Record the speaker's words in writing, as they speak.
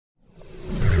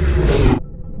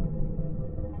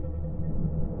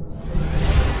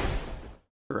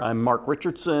Sure. I'm Mark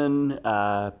Richardson,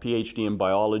 PhD in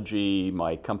biology.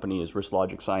 My company is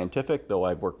Risslogic Scientific, though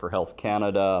I've worked for Health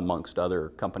Canada amongst other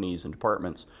companies and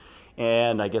departments.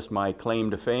 And I guess my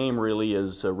claim to fame really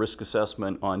is a risk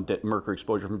assessment on mercury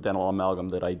exposure from dental amalgam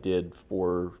that I did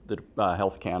for the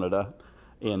Health Canada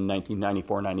in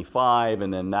 1994-95,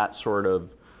 and then that sort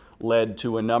of led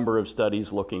to a number of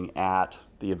studies looking at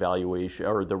the evaluation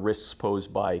or the risks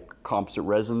posed by composite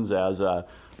resins as a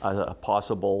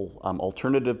possible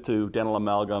alternative to dental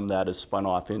amalgam. That is spun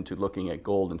off into looking at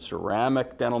gold and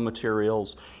ceramic dental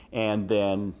materials, and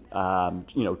then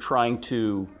trying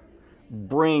to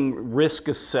bring risk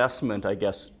assessment, I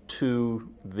guess, to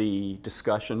the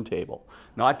discussion table.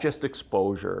 Not just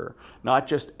exposure, not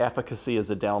just efficacy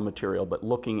as a dental material, but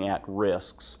looking at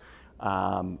risks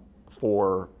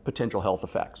for potential health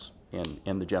effects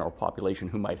in the general population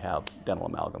who might have dental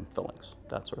amalgam fillings,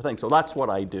 that sort of thing. So that's what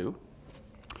I do.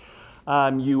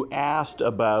 You asked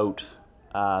about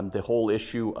the whole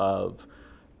issue of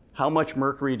how much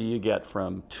mercury do you get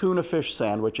from tuna fish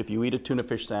sandwich if you eat a tuna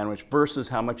fish sandwich versus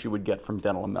how much you would get from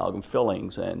dental amalgam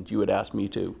fillings, and you had asked me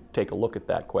to take a look at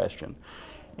that question.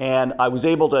 And I was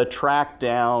able to track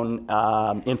down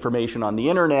information on the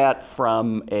internet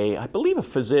from I believe a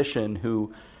physician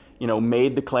who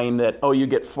made the claim that, oh, you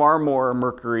get far more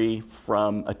mercury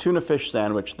from a tuna fish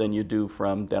sandwich than you do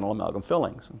from dental amalgam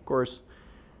fillings. Of course,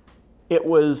 it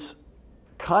was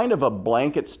kind of a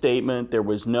blanket statement. There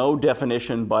was no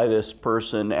definition by this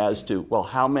person as to, well,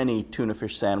 how many tuna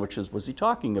fish sandwiches was he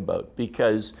talking about?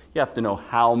 Because you have to know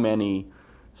how many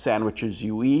sandwiches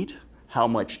you eat, how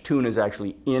much tuna is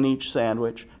actually in each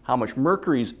sandwich, how much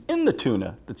mercury is in the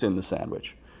tuna that's in the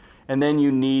sandwich. And then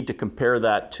you need to compare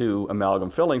that to amalgam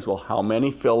fillings. Well, how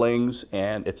many fillings,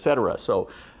 and et cetera. So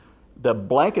the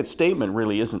blanket statement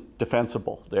really isn't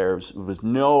defensible. There was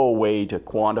no way to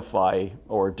quantify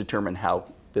or determine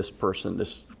how this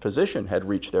physician had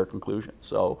reached their conclusion.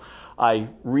 So I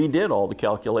redid all the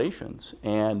calculations.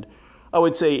 And I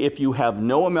would say if you have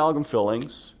no amalgam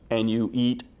fillings and you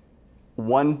eat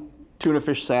one tuna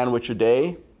fish sandwich a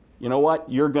day, you know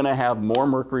what? You're going to have more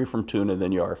mercury from tuna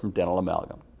than you are from dental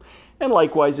amalgam. And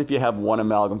likewise, if you have one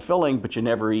amalgam filling but you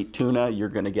never eat tuna, you're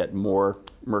going to get more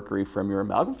mercury from your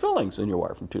amalgam fillings than you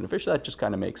are from tuna fish. That just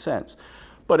kind of makes sense.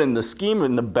 But in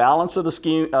the balance of the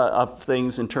scheme of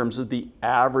things in terms of the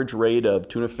average rate of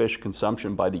tuna fish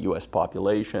consumption by the US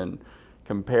population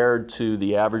compared to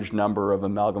the average number of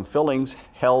amalgam fillings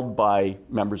held by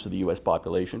members of the US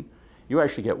population, you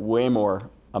actually get way more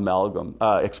amalgam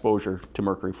exposure to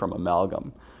mercury from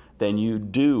amalgam than you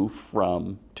do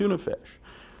from tuna fish.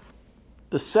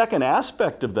 The second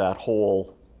aspect of that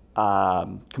whole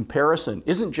comparison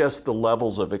isn't just the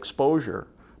levels of exposure,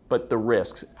 but the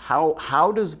risks.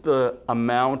 How does the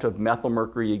amount of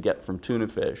methylmercury you get from tuna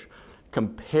fish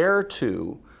compare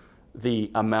to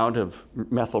the amount of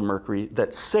methylmercury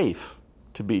that's safe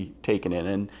to be taken in?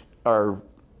 And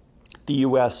the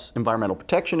US Environmental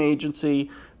Protection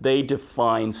Agency, they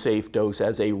define safe dose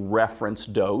as a reference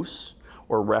dose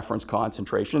or reference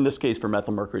concentration. In this case, for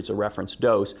methylmercury, it's a reference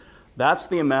dose. That's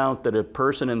the amount that a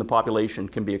person in the population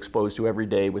can be exposed to every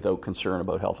day without concern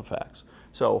about health effects.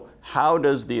 So how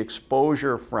does the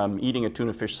exposure from eating a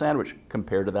tuna fish sandwich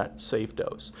compare to that safe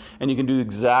dose? And you can do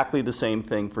exactly the same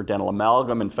thing for dental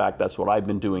amalgam. In fact, that's what I've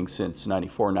been doing since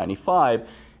 94, 95.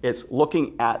 It's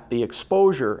looking at the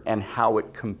exposure and how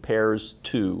it compares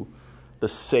to the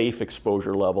safe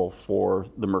exposure level for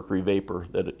the mercury vapor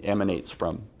that emanates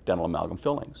from dental amalgam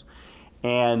fillings.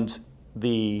 And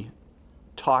the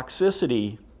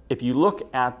toxicity, if you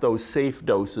look at those safe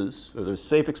doses, or those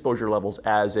safe exposure levels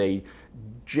as a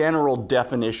general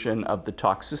definition of the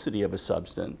toxicity of a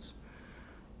substance,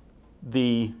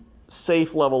 the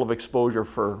safe level of exposure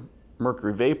for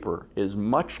mercury vapor is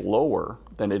much lower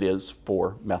than it is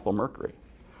for methylmercury.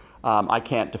 I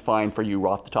can't define for you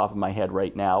off the top of my head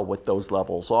right now what those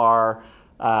levels are.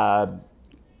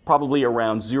 Probably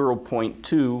around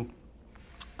 0.2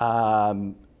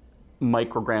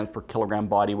 micrograms per kilogram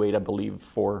body weight, I believe,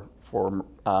 for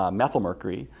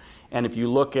methylmercury. And if you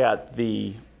look at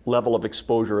the level of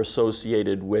exposure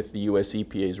associated with the US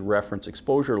EPA's reference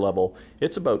exposure level,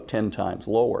 it's about 10 times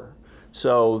lower.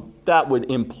 So that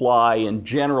would imply in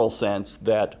general sense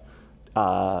that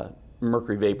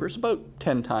mercury vapor is about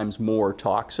 10 times more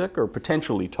toxic or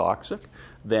potentially toxic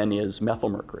than is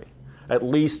methylmercury, at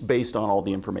least based on all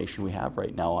the information we have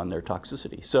right now on their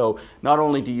toxicity. So not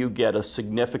only do you get a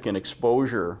significant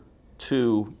exposure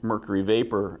to mercury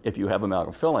vapor if you have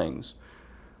amalgam fillings,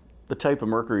 the type of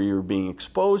mercury you're being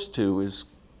exposed to is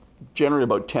generally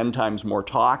about 10 times more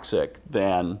toxic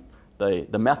than the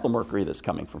methylmercury that's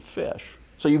coming from fish.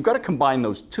 So you've got to combine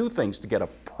those two things to get a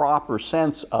proper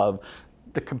sense of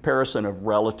the comparison of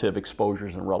relative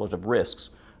exposures and relative risks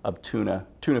of tuna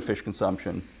fish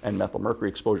consumption and methylmercury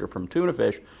exposure from tuna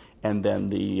fish, and then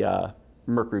the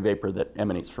mercury vapor that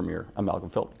emanates from your amalgam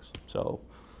fillings. So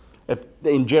if,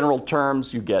 in general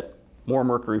terms, you get more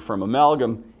mercury from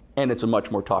amalgam, and it's a much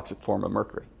more toxic form of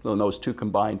mercury. So those two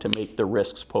combine to make the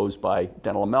risks posed by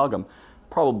dental amalgam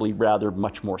probably rather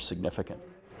much more significant.